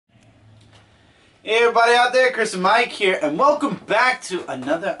Hey everybody out there, Chris and Mike here, and welcome back to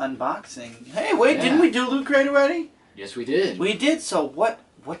another unboxing. Hey, wait, didn't we do Loot Crate already? Yes, we did. We did, so what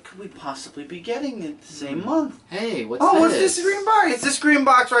could we possibly be getting in the same month? Hey, what's this? What's this green box? It's this green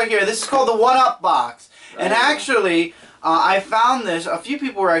box right here. This is called the 1-Up box. Right. And actually, I found this, a few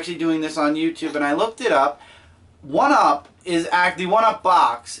people were actually doing this on YouTube, and I looked it up. The 1-Up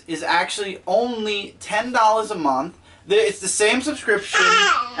box is actually only $10 a month. It's the same subscription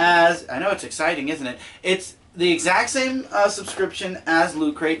as, I know it's exciting, isn't it? It's the exact same subscription as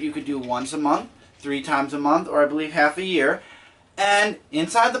Loot Crate. You could do once a month, 3 times a month, or I believe half a year. And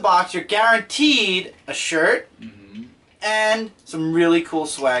inside the box, you're guaranteed a shirt and some really cool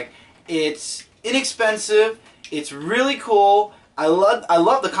swag. It's inexpensive. It's really cool. I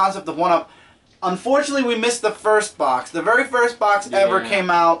love the concept of 1-Up. Unfortunately, we missed the first box. The very first box ever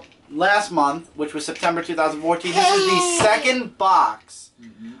came out last month, which was September 2014. This is the second box.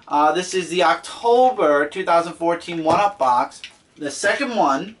 This is the October 2014 1-Up box. The second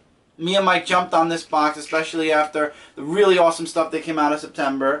one. Me and Mike jumped on this box, especially after the really awesome stuff that came out of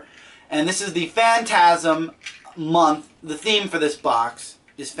September. And this is the Phantasm month. The theme for this box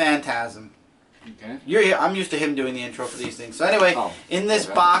is Phantasm. Okay. You're here. I'm used to him doing the intro for these things. So anyway, in this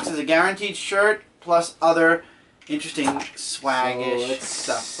box is a guaranteed shirt plus other interesting swaggish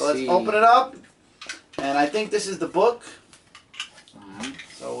stuff. So let's open it up. And I think this is the book.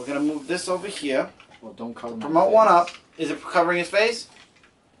 So we're going to move this over here. Well, don't cover my Promote face. 1-Up. Is it covering his face?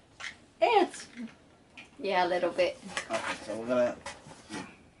 Yeah, a little bit. Okay, so we're going to...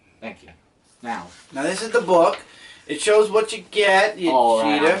 Thank you. Now this is the book. It shows what you get, you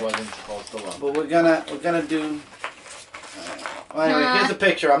cheater. I wasn't supposed to look. But we're gonna do. Well, anyway, here's the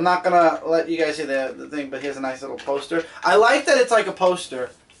picture. I'm not gonna let you guys see the thing, but here's a nice little poster. I like that it's like a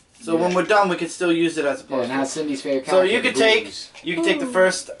poster, so when we're done, we can still use it as a poster. Yeah, and has Cindy's favorite So character, you could take the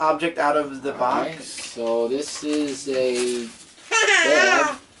first object out of the box. So this is a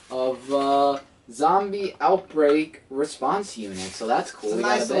bag of zombie outbreak response unit. So that's cool. It's a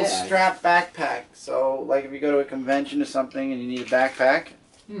nice little strap backpack. So like if you go to a convention or something and you need a backpack,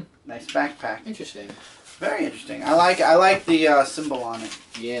 nice backpack. Interesting. Very interesting. I like the symbol on it.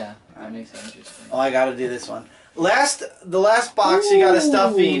 Yeah, that makes it interesting. Oh, I gotta do this one. The last box you got a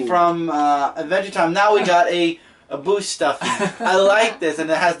stuffy from Adventure Time. Now we got a Boost stuffy. I like this,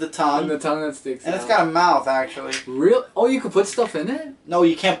 and it has the tongue. And the tongue that sticks and out. It's got a mouth, actually. Real? Oh, you could put stuff in it? No,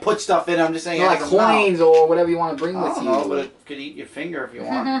 you can't put stuff in it. I'm just saying. No, like coins or whatever you want to bring with you. No, but it could eat your finger if you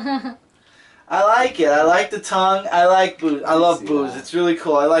want. I like it. I like the tongue. I like Boost. I love Boost. It's really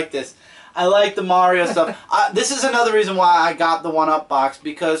cool. I like this. I like the Mario stuff. This is another reason why I got the 1-Up box,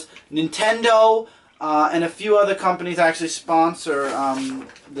 because Nintendo and a few other companies actually sponsor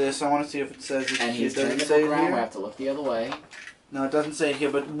this. I want to see if it says it. And he's turning the say book it around. here. We have to look the other way. No, it doesn't say it here.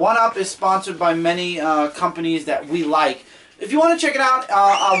 But 1-Up is sponsored by many companies that we like. If you want to check it out,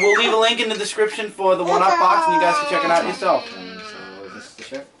 we'll leave a link in the description for the 1-Up box, and you guys can check it out yourself. So is this the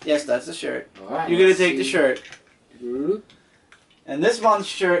shirt? Yes, that's the shirt. All right, You're going to take the shirt. Ooh. And this month's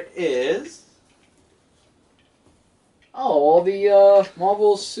shirt is... Oh, all the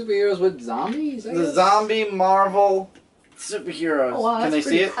Marvel superheroes with zombies? I the guess? zombie Marvel superheroes. Oh, wow, Can they that's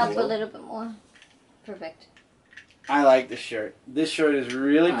see pretty it? Up a little bit more. Perfect. I like this shirt. This shirt is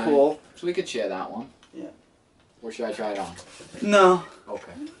really All cool. right. So we could share that one. Yeah. Or should I try it on? No.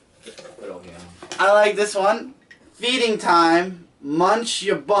 Okay. Put it over here. I like this one. Feeding time. Munch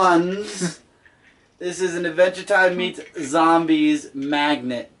your buns. This is an Adventure Time meets Zombies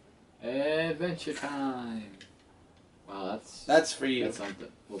magnet. Adventure Time. Wow, that's for you. That's something.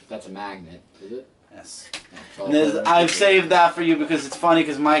 Well, that's a magnet, is it? Yes. Oh, And I've saved that for you because it's funny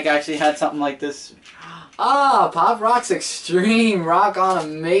because Mike actually had something like this. Ah, Pop Rocks Extreme. Rock on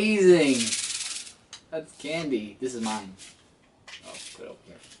amazing. That's candy. This is mine. Oh, put it over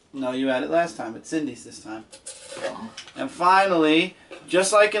here. No, you had it last time. It's Cindy's this time. Oh. And finally,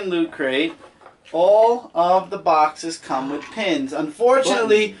 just like in Loot Crate, all of the boxes come with pins.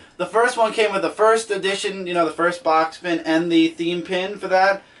 Unfortunately, the first one came with the first edition, you know, the first box pin and the theme pin for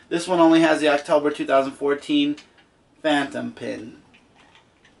that. This one only has the October 2014 Phantom pin.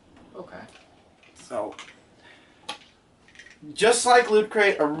 Okay. So, just like Loot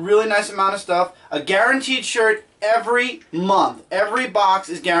Crate, a really nice amount of stuff. A guaranteed shirt every month. Every box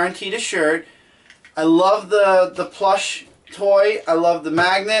is guaranteed a shirt. I love the plush toy. I love the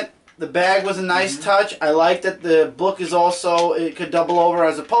magnet. The bag was a nice touch. I like that the book is also, it could double over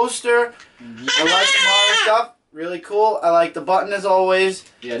as a poster. I like the Mario stuff. Really cool. I like the button as always.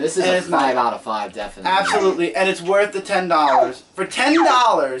 Yeah, this is a 5 out of 5, definitely. Absolutely. And it's worth the $10. For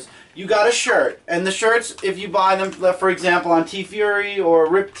 $10, you got a shirt. And the shirts, if you buy them, for example, on T-Fury or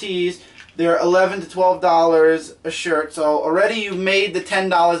Ript Tees, They're $11 to $12 a shirt. So already you've made the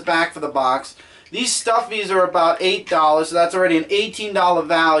 $10 back for the box. These stuffies are about $8, so that's already an $18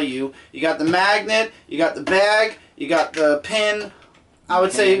 value. You got the magnet, you got the bag, you got the pin. I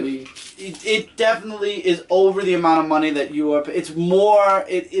would say it definitely is over the amount of money that you are. It's more.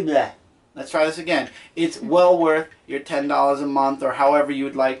 Bleh. Let's try this again. It's well worth your $10 a month, or however you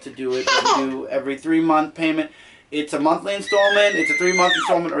would like to do it. You do every 3-month payment. It's a monthly installment. It's a 3-month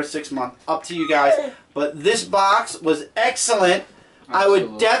installment or a 6-month. Up to you guys. But this box was excellent. I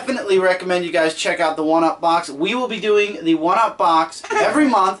would definitely recommend you guys check out the 1-Up box. We will be doing the 1-Up box every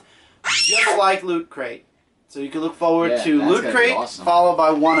month, just like Loot Crate. So you can look forward to Loot Crate, followed by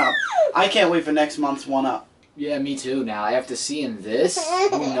 1-Up. I can't wait for next month's 1-Up. Yeah, me too. Now, after seeing this,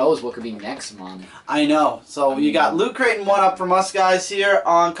 who knows what could be next month. I know. So you got Loot Crate and 1-Up from us guys here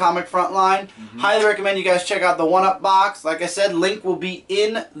on Comic Frontline. Highly recommend you guys check out the 1-Up box. Like I said, link will be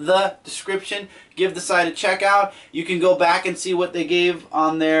in the description. Give the site a check out. You can go back and see what they gave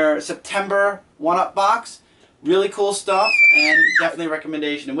on their September 1-Up box. Really cool stuff, and definitely a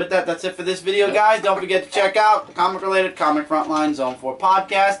recommendation. And with that, that's it for this video, guys. Don't forget to check out Comic Related, Comic Frontline, Zone 4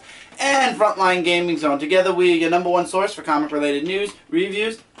 Podcast, and Frontline Gaming Zone. Together, we are your #1 source for comic-related news,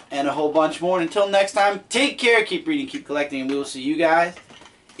 reviews, and a whole bunch more. And until next time, take care, keep reading, keep collecting, and we will see you guys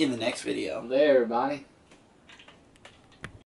in the next video. There, everybody.